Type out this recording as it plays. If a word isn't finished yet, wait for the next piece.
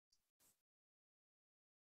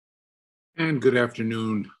And good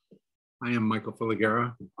afternoon. I am Michael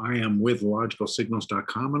Filigera. I am with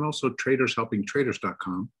logicalsignals.com and also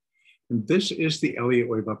tradershelpingtraders.com. And this is the Elliott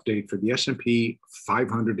wave update for the S&P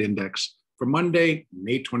 500 index for Monday,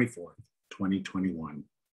 May 24th, 2021.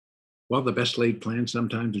 Well, the best laid plans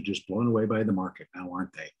sometimes are just blown away by the market now,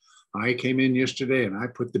 aren't they? I came in yesterday and I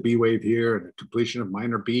put the B wave here and the completion of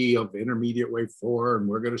minor B of intermediate wave 4, and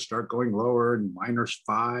we're going to start going lower and minor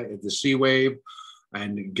 5, the C wave,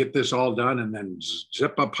 and get this all done and then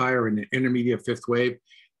zip up higher in the intermediate 5th wave.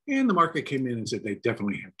 And the market came in and said they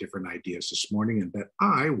definitely have different ideas this morning, and that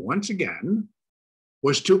I, once again,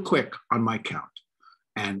 was too quick on my count.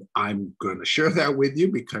 And I'm going to share that with you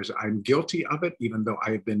because I'm guilty of it, even though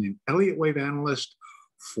I have been an Elliott wave analyst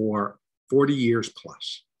for 40 years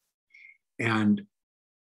plus. And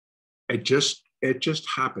it just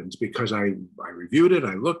happens because I reviewed it,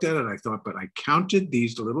 I looked at it, I thought, but I counted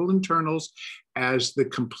these little internals as the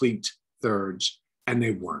complete thirds, and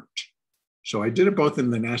they weren't. So I did it both in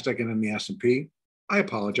the NASDAQ and in the S&P. I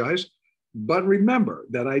apologize. But remember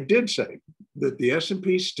that I did say that the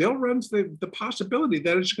S&P still runs the possibility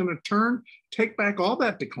that it's going to take back all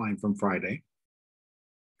that decline from Friday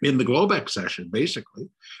in the Globex session, basically.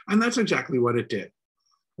 And that's exactly what it did.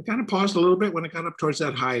 It kind of paused a little bit when it got up towards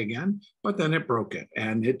that high again, but then it broke it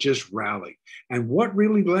and it just rallied. And what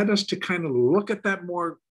really led us to kind of look at that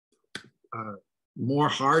more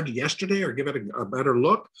hard yesterday, or give it a better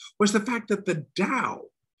look, was the fact that the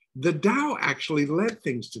Dow actually led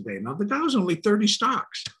things today. Now, the Dow's only 30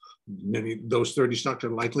 stocks. Many of those 30 stocks are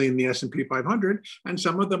likely in the S&P 500, and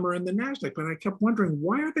some of them are in the NASDAQ. But I kept wondering,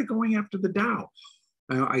 why are they going after the Dow?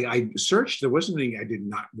 I searched. There wasn't any. I did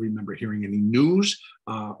not remember hearing any news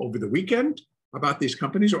over the weekend about these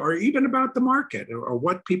companies, or even about the market, or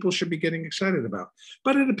what people should be getting excited about.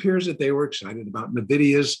 But it appears that they were excited about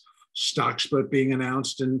NVIDIA's stock split being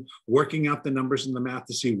announced and working out the numbers and the math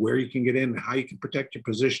to see where you can get in, how you can protect your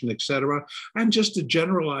position, et cetera, and just a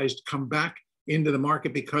generalized come back into the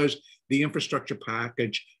market because the infrastructure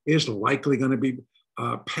package is likely going to be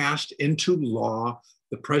passed into law.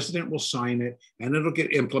 The president will sign it and it'll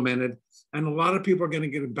get implemented. And a lot of people are going to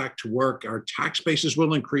get back to work. Our tax bases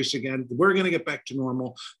will increase again. We're going to get back to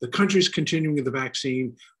normal. The country's continuing with the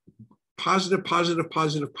vaccine. Positive, positive,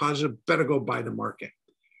 positive, positive. Better go buy the market.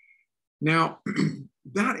 Now,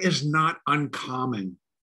 that is not uncommon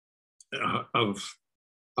of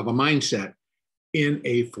a mindset in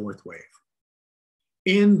a fourth wave.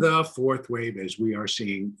 In the fourth wave, as we are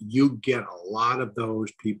seeing, you get a lot of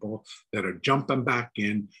those people that are jumping back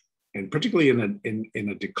in, and particularly in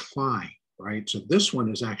a decline, right? So this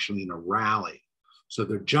one is actually in a rally. So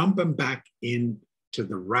they're jumping back into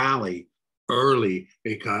the rally early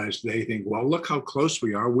because they think, well, look how close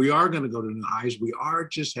we are. We are going to go to new highs. We are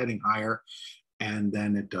just heading higher. And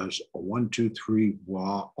then it does a 1, 2, 3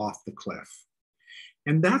 wall off the cliff.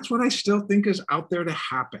 And that's what I still think is out there to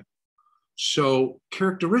happen. So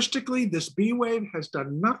characteristically, this B wave has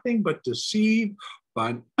done nothing but deceive,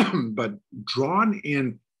 but drawn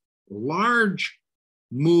in large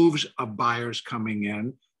moves of buyers coming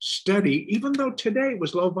in, steady, even though today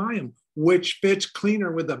was low volume, which fits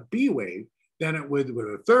cleaner with a B wave than it would with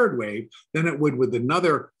a third wave, than it would with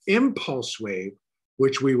another impulse wave,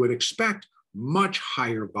 which we would expect much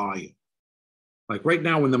higher volume. Like right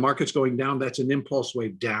now, when the market's going down, that's an impulse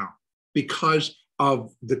wave down because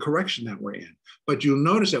of the correction that we're in. But you'll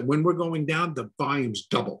notice that when we're going down, the volumes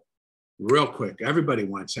double real quick. Everybody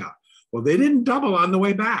wants out. Well, they didn't double on the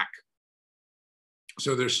way back.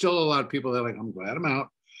 So there's still a lot of people that are like, I'm glad I'm out.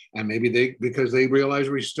 And maybe because they realize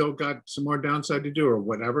we still got some more downside to do or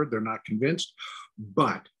whatever, they're not convinced.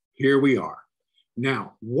 But here we are.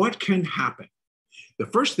 Now, what can happen? The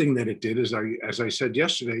first thing that it did is, as I said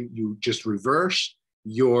yesterday, you just reverse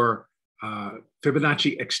your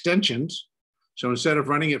Fibonacci extensions. So instead of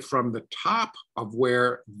running it from the top of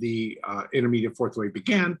where the intermediate fourth wave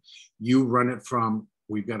began, we've got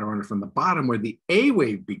to run it from the bottom where the A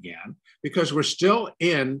wave began, because we're still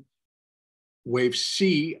in wave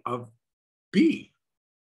C of B.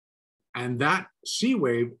 And that C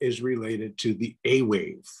wave is related to the A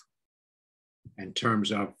wave in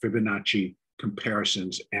terms of Fibonacci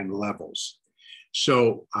comparisons and levels.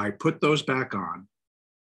 So I put those back on,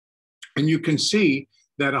 and you can see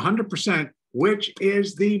that 100%, which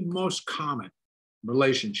is the most common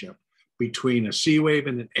relationship between a C wave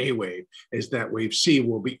and an A wave, is that wave C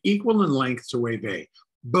will be equal in length to wave A.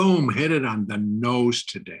 Boom, hit it on the nose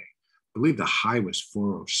today. I believe the high was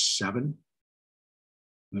 407.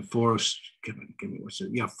 The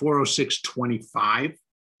 406.25.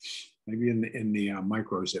 Maybe in the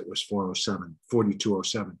micros it was 407,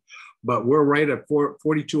 4207. but we're right at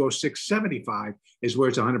 4206.75 is where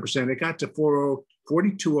it's 100%. It got to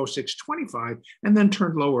 4206.25 and then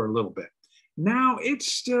turned lower a little bit. Now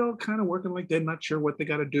it's still kind of working like they're not sure what they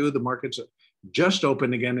got to do. The market's just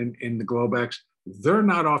opened again in the Globex. They're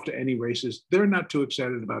not off to any races. They're not too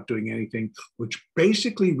excited about doing anything, which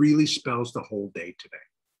basically really spells the whole day today.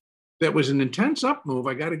 That was an intense up move,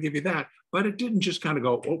 I got to give you that, but it didn't just kind of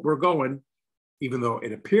go, oh, we're going, even though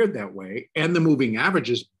it appeared that way. And the moving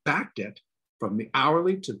averages backed it from the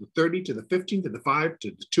hourly to the 30 to the 15 to the 5 to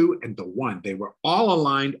the 2 and the 1. They were all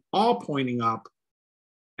aligned, all pointing up,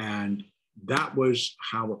 and that was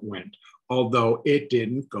how it went. Although it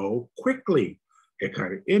didn't go quickly. It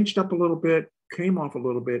kind of inched up a little bit, came off a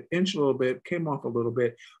little bit, inched a little bit, came off a little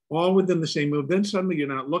bit, all within the same move. Then suddenly you're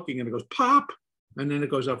not looking and it goes pop, and then it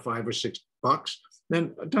goes up $5 or $6,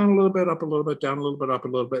 then down a little bit, up a little bit, down a little bit, up a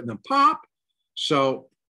little bit, and then pop. So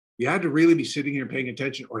you had to really be sitting here paying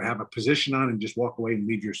attention or have a position on and just walk away and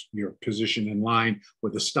leave your position in line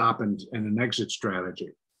with a stop and an exit strategy.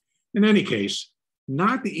 In any case,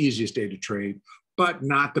 not the easiest day to trade, but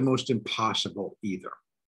not the most impossible either.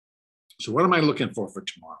 So what am I looking for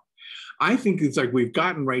tomorrow? I think it's like we've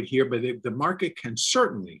gotten right here, but the market can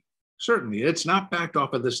certainly, it's not backed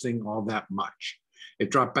off of this thing all that much.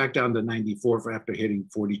 It dropped back down to 94 after hitting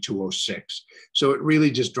 42.06. So it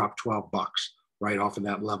really just dropped $12 right off of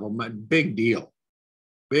that level. Big deal,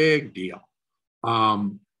 big deal.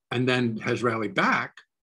 And then has rallied back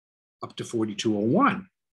up to 42.01.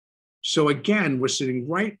 So again, we're sitting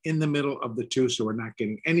right in the middle of the two, so we're not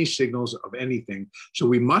getting any signals of anything. So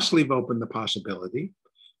we must leave open the possibility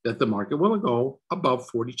that the market will go above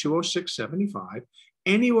 4206.75.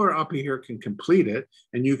 Anywhere up here can complete it,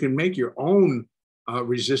 and you can make your own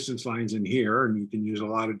resistance lines in here, and you can use a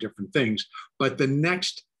lot of different things. But the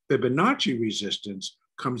next Fibonacci resistance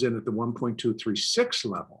comes in at the 1.236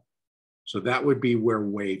 level. So that would be where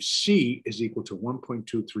wave C is equal to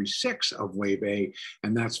 1.236 of wave A,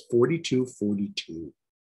 and that's 42.42.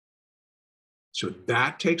 So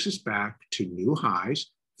that takes us back to new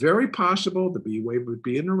highs. Very possible the B wave would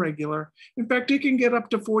be an irregular. In fact, it can get up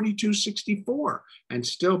to 42.64 and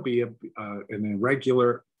still be an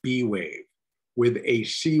irregular B wave with a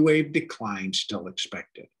C wave decline still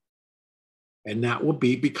expected. And that will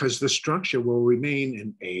be because the structure will remain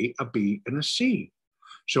an A, a B, and a C.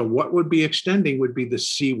 So what would be extending would be the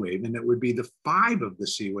C wave, and it would be the 5 of the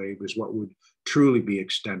C wave is what would truly be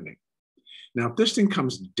extending. Now, if this thing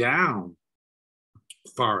comes down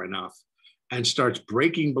far enough and starts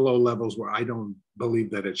breaking below levels where I don't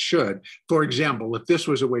believe that it should, for example, if this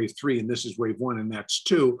was a wave 3 and this is wave 1 and that's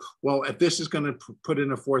 2, well, if this is going to put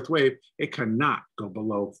in a fourth wave, it cannot go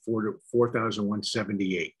below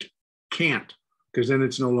 4,178. Can't, because then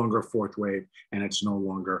it's no longer a fourth wave and it's no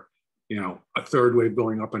longer, you know, a third wave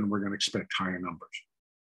going up and we're going to expect higher numbers.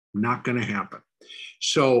 Not going to happen.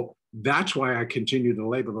 So that's why I continue to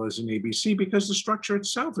label it as an ABC, because the structure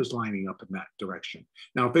itself is lining up in that direction.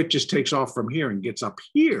 Now, if it just takes off from here and gets up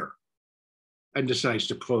here and decides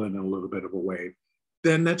to pull in a little bit of a wave,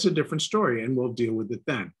 then that's a different story and we'll deal with it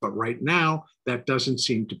then. But right now, that doesn't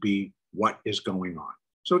seem to be what is going on.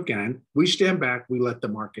 So again, we stand back, we let the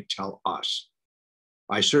market tell us.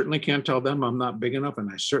 I certainly can't tell them I'm not big enough,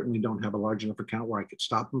 and I certainly don't have a large enough account where I could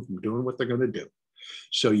stop them from doing what they're going to do.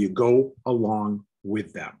 So you go along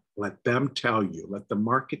with them. Let them tell you, let the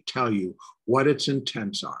market tell you what its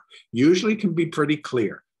intents are. Usually can be pretty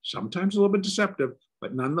clear, sometimes a little bit deceptive,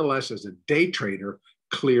 but nonetheless, as a day trader,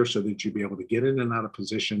 clear so that you'll be able to get in and out of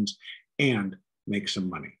positions and make some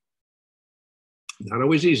money. Not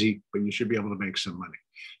always easy, but you should be able to make some money.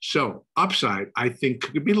 So upside, I think,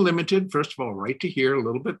 could be limited. First of all, right to here, a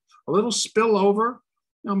little spillover,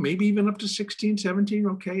 you know, maybe even up to 16, 17,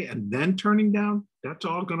 okay, and then turning down, that's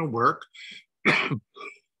all going to work.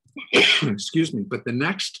 Excuse me, but the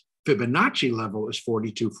next Fibonacci level is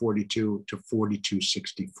 42.42 to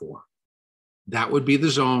 42.64. That would be the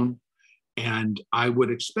zone, and I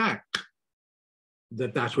would expect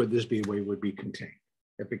that that's where this B wave would be contained.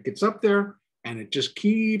 If it gets up there, and it just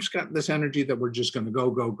keeps got this energy that we're just going to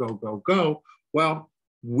go, go, go, go, go, well,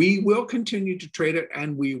 we will continue to trade it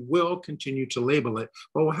and we will continue to label it,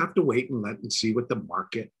 but we'll have to wait and see what the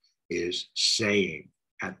market is saying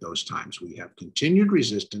at those times. We have continued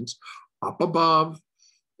resistance up above,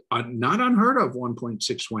 not unheard of,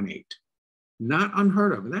 1.618, not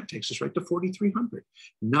unheard of. And that takes us right to 4,300,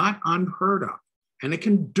 not unheard of. And it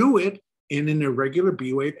can do it in an irregular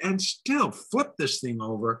B wave and still flip this thing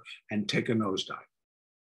over and take a nosedive.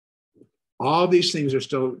 All these things are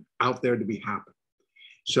still out there to be happening.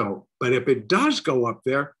 So, but if it does go up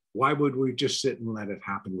there, why would we just sit and let it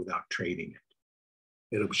happen without trading it?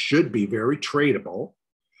 It should be very tradable,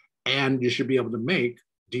 and you should be able to make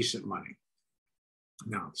decent money.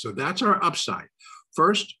 Now, so that's our upside.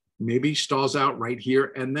 First, maybe stalls out right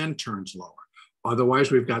here and then turns lower.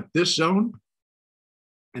 Otherwise, we've got this zone,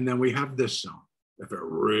 and then we have this zone if it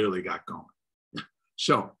really got going.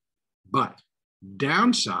 So, but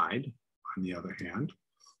downside, on the other hand,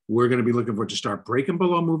 we're going to be looking for it to start breaking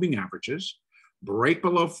below moving averages, break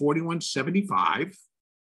below 41.75,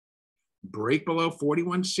 break below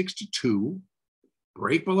 41.62,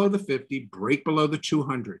 break below the 50, break below the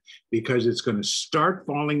 200, because it's going to start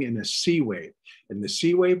falling in a C wave. And the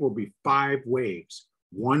C wave will be 5 waves.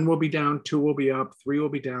 1 will be down, 2 will be up, 3 will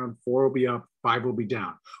be down, 4 will be up, 5 will be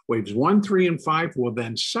down. Waves 1, 3, and 5 will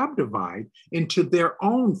then subdivide into their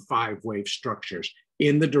own 5-wave structures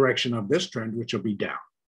in the direction of this trend, which will be down.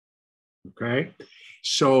 Okay?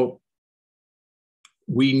 So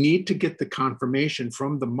we need to get the confirmation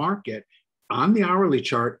from the market on the hourly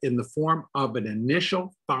chart in the form of an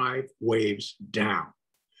initial 5 waves down.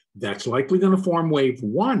 That's likely going to form wave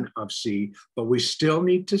 1 of C, but we still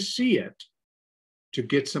need to see it to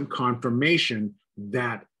get some confirmation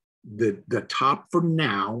that the top for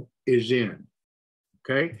now is in.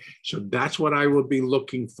 Okay, so that's what I will be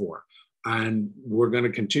looking for. And we're going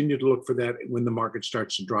to continue to look for that when the market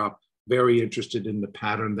starts to drop. Very interested in the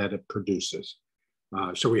pattern that it produces.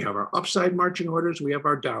 So we have our upside marching orders, we have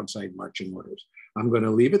our downside marching orders. I'm going to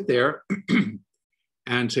leave it there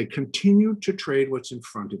and say continue to trade what's in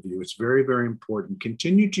front of you. It's very, very important.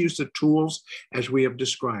 Continue to use the tools as we have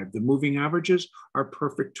described. The moving averages are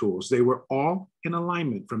perfect tools. They were all in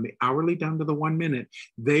alignment from the hourly down to the 1 minute.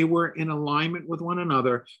 They were in alignment with one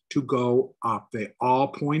another to go up. They all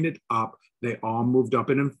pointed up. They all moved up.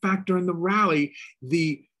 And in fact, during the rally,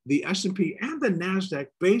 the S&P and the NASDAQ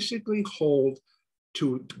basically hold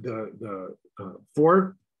to the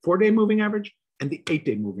 4-day moving average and the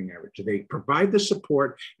 8-day moving average. They provide the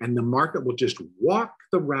support, and the market will just walk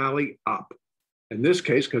the rally up. In this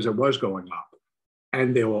case, because it was going up.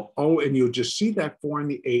 And they will, and you'll just see that 4 and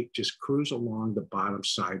the 8 just cruise along the bottom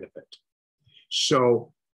side of it.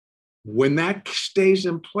 So when that stays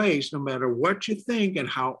in place, no matter what you think and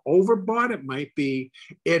how overbought it might be,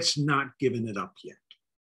 it's not giving it up yet.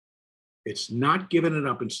 It's not giving it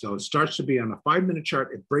up until it starts to be on a 5-minute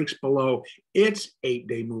chart. It breaks below its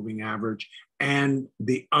 8-day moving average, and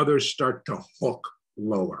the others start to hook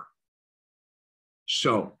lower.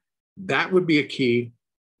 So that would be a key.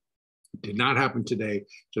 It did not happen today.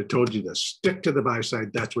 So I told you to stick to the buy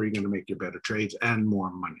side. That's where you're going to make your better trades and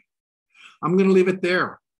more money. I'm going to leave it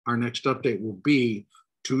there. Our next update will be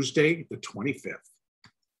Tuesday, the 25th.